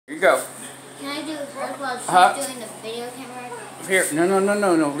Go. Can I do it first while she's doing the video camera? Here,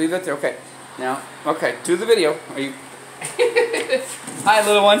 no. Leave that there. Okay. Now, okay, do the video. Are you? Hi,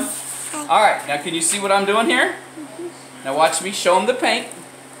 little one. Hi. All right. Now, can you see what I'm doing here? Now, watch me show them the paint.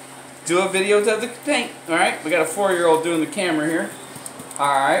 Do a video of the paint. All right. We got a 4-year-old doing the camera here.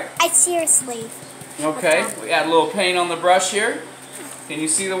 All right. I seriously. Okay. We add a little paint on the brush here. Can you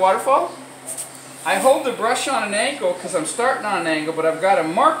see the waterfall? I hold the brush on an angle because I'm starting on an angle, but I've got a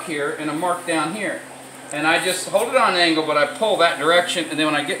mark here and a mark down here. And I just hold it on an angle, but I pull that direction, and then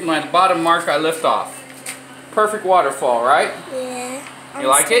when I get my bottom mark, I lift off. Perfect waterfall, right? Yeah. You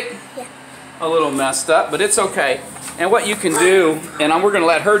like it? Yeah. A little messed up, but it's okay. And what you can do, and we're going to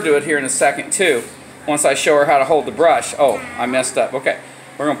let her do it here in a second too, once I show her how to hold the brush. Oh, I messed up. Okay.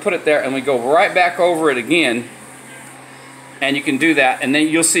 We're going to put it there, and we go right back over it again. And you can do that, and then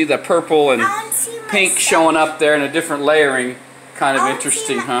you'll see the purple and pink showing up there in a different layering. Kind of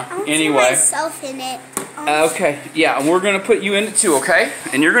interesting, huh? Anyway. Myself in it. Okay, yeah, and we're going to put you in it too, okay?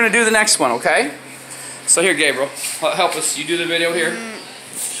 And you're going to do the next one, okay? So here, Gabriel, help us. You do the video here.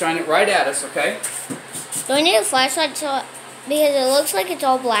 Shine it right at us, okay? Do I need a flashlight because it looks like it's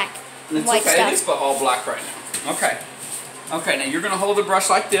all black? It's white okay, stuff. it is all black right now. Okay. Okay, now you're going to hold the brush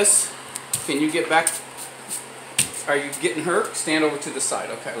like this. Can you get back? Are you getting her? Stand over to the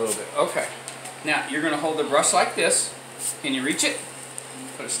side. Okay, a little bit. Okay. Now, you're going to hold the brush like this. Can you reach it?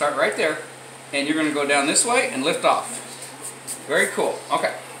 So start right there. And you're going to go down this way and lift off. Very cool.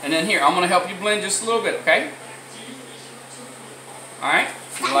 Okay. And then here, I'm going to help you blend just a little bit, okay? Alright?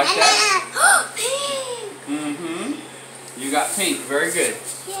 You like that? Pink! Mm-hmm. You got pink. Very good.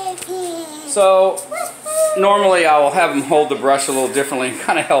 Yay, pink. So, normally I will have them hold the brush a little differently and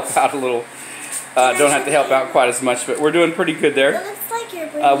kind of help out a little. Don't have to help out quite as much, but we're doing pretty good there. It looks like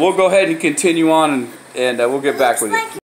you're we'll go ahead and continue on, and we'll get back with you.